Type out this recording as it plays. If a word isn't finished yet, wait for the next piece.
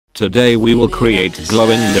Today we will create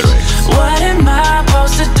glowing lyrics. What am I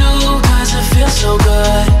supposed to do? Cause it feels so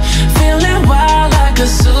good. Feeling wild like a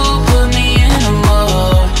zoo. Put me in a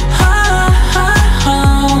mood.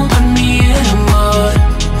 Put me in a mood.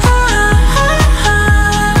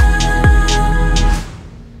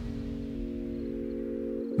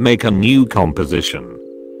 Make a new composition.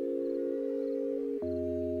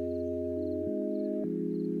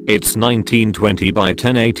 It's 1920 by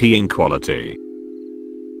 1080 in quality.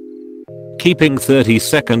 Keeping 30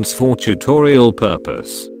 seconds for tutorial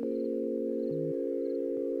purpose.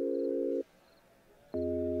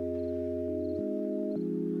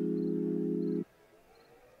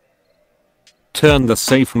 Turn the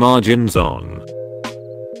safe margins on.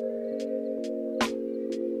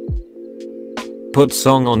 Put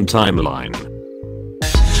song on timeline.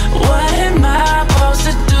 What am I supposed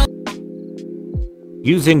to do?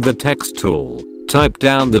 Using the text tool, type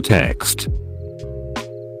down the text.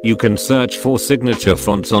 You can search for signature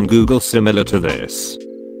fonts on Google similar to this.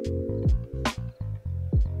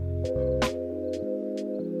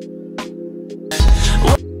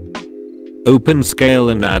 Open scale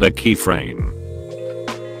and add a keyframe.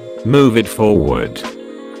 Move it forward.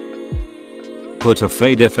 Put a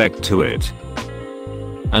fade effect to it.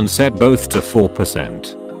 And set both to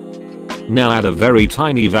 4%. Now add a very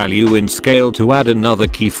tiny value in scale to add another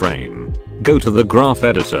keyframe. Go to the graph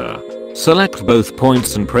editor. Select both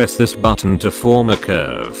points and press this button to form a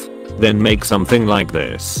curve. Then make something like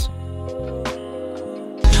this.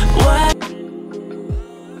 What?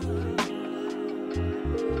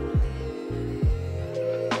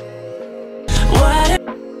 What?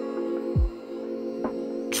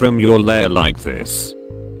 Trim your layer like this.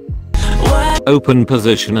 What? Open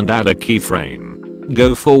position and add a keyframe.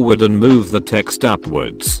 Go forward and move the text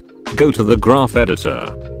upwards. Go to the graph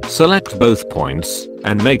editor. Select both points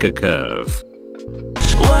and make a curve.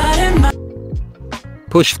 What am I?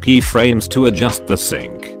 Push keyframes to adjust the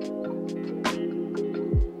sync.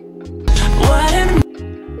 What am?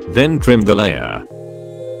 Then trim the layer.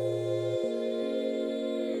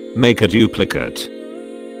 Make a duplicate.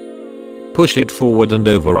 Push it forward and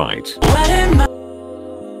overwrite. What am I?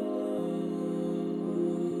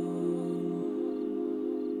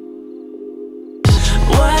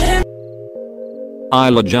 What am?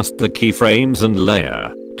 I'll adjust the keyframes and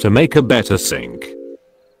layer to make a better sync.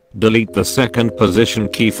 Delete the second position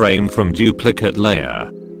keyframe from duplicate layer.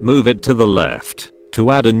 Move it to the left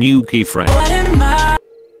to add a new keyframe. What am I?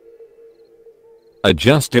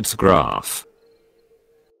 Adjust its graph.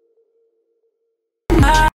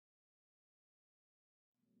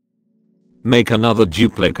 Make another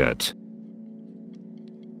duplicate.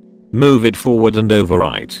 Move it forward and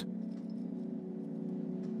overwrite.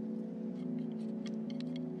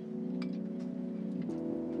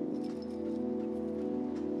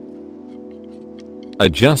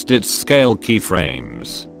 Adjust its scale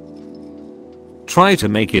keyframes. Try to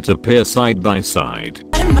make it appear side by side.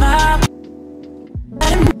 What am I?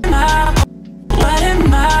 What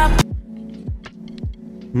am I?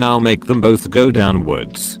 Now make them both go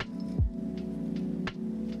downwards.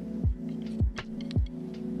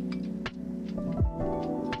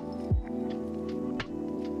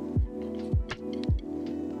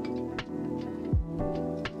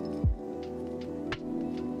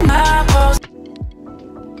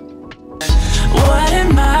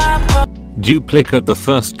 Duplicate the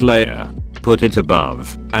first layer, put it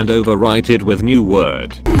above, and overwrite it with new word.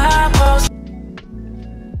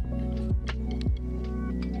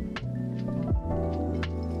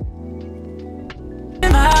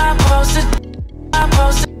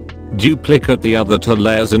 Duplicate the other two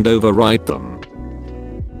layers and overwrite them.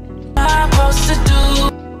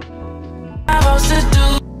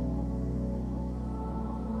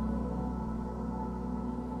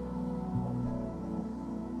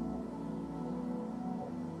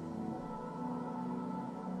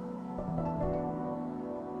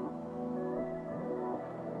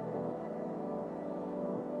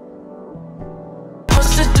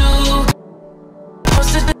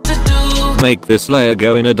 Make this layer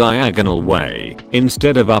go in a diagonal way,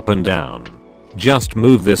 instead of up and down. Just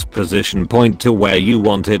move this position point to where you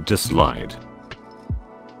want it to slide.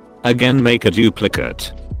 Again, make a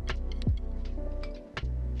duplicate.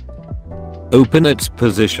 Open its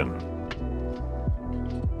position.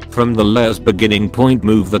 From the layer's beginning point,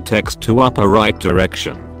 move the text to upper right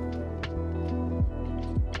direction.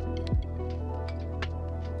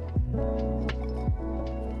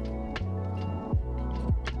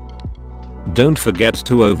 Don't forget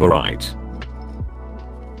to overwrite.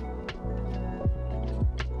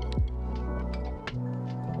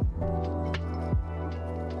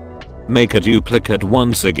 Make a duplicate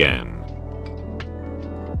once again.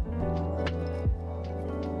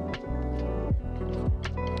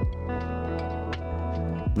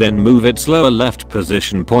 Then move its lower left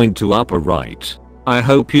position point to upper right. I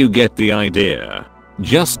hope you get the idea.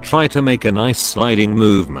 Just try to make a nice sliding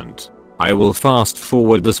movement. I will fast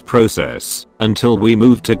forward this process until we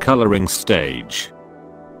move to coloring stage.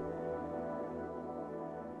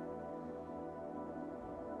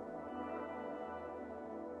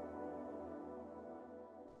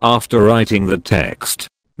 After writing the text,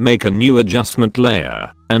 make a new adjustment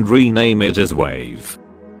layer and rename it as wave.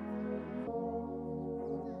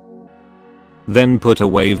 Then put a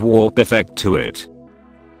wave warp effect to it.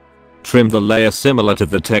 Trim the layer similar to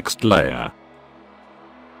the text layer.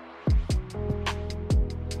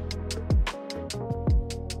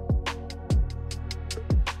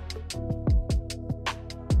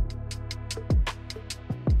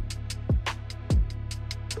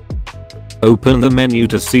 Open the menu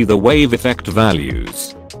to see the wave effect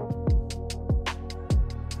values.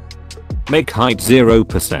 Make height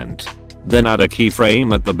 0%. Then add a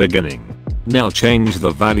keyframe at the beginning. Now change the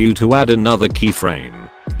value to add another keyframe.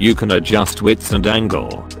 You can adjust width and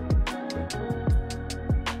angle.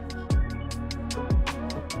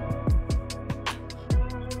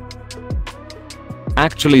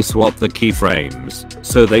 Actually swap the keyframes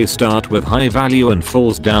so they start with high value and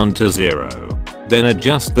falls down to 0. Then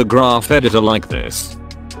adjust the graph editor like this.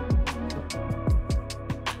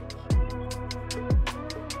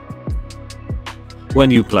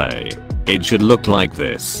 When you play, it should look like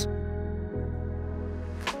this.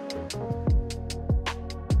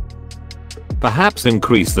 Perhaps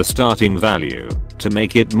increase the starting value to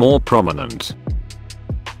make it more prominent.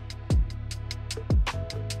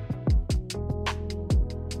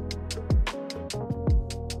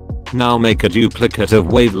 Now make a duplicate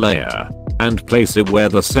of wave layer and place it where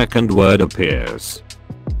the second word appears.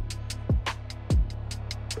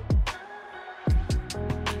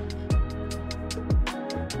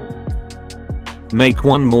 Make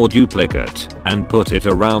one more duplicate and put it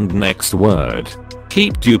around next word.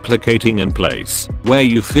 Keep duplicating in place where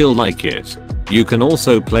you feel like it. You can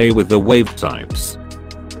also play with the wave types.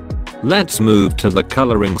 Let's move to the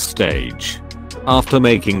coloring stage. After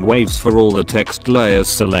making waves for all the text layers,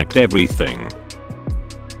 select everything.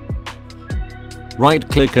 Right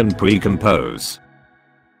click and pre-compose.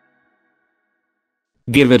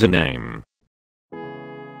 Give it a name.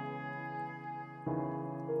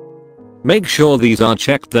 Make sure these are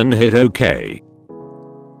checked, then hit OK.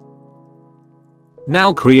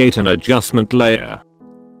 Now create an adjustment layer.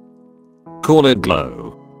 Call it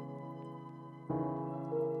glow.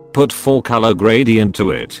 Put 4 color gradient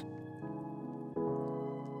to it.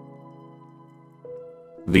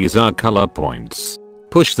 These are color points.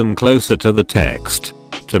 Push them closer to the text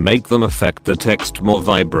to make them affect the text more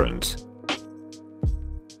vibrant.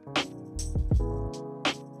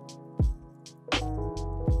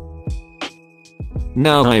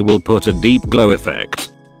 Now I will put a deep glow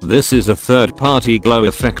effect. This is a third-party glow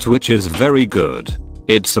effect which is very good.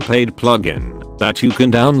 It's a paid plugin that you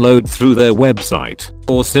can download through their website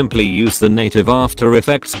or simply use the native After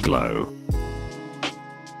Effects glow.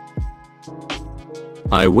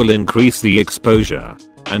 I will increase the exposure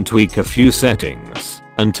and tweak a few settings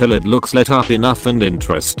until it looks lit up enough and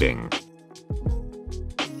interesting.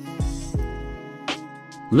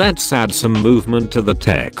 Let's add some movement to the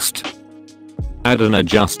text. Add an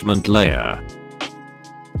adjustment layer.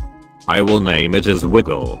 I will name it as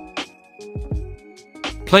Wiggle.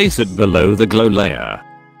 Place it below the glow layer.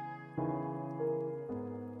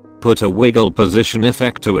 Put a wiggle position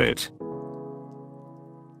effect to it.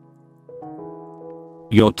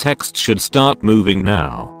 Your text should start moving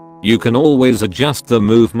now. You can always adjust the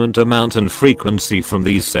movement amount and frequency from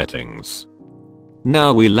these settings.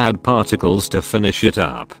 Now we'll add particles to finish it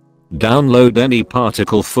up. Download any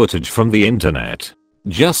particle footage from the internet.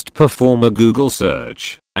 Just perform a Google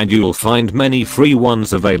search and you'll find many free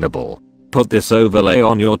ones available. Put this overlay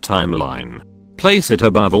on your timeline. Place it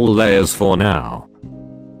above all layers for now.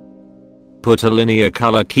 Put a linear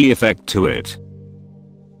color key effect to it.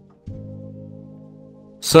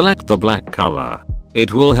 Select the black color.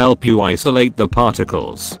 It will help you isolate the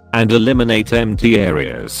particles and eliminate empty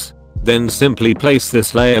areas. Then simply place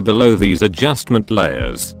this layer below these adjustment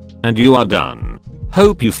layers and you are done.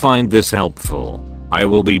 Hope you find this helpful. I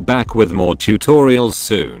will be back with more tutorials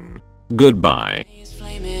soon. Goodbye.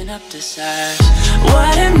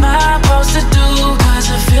 What am I supposed to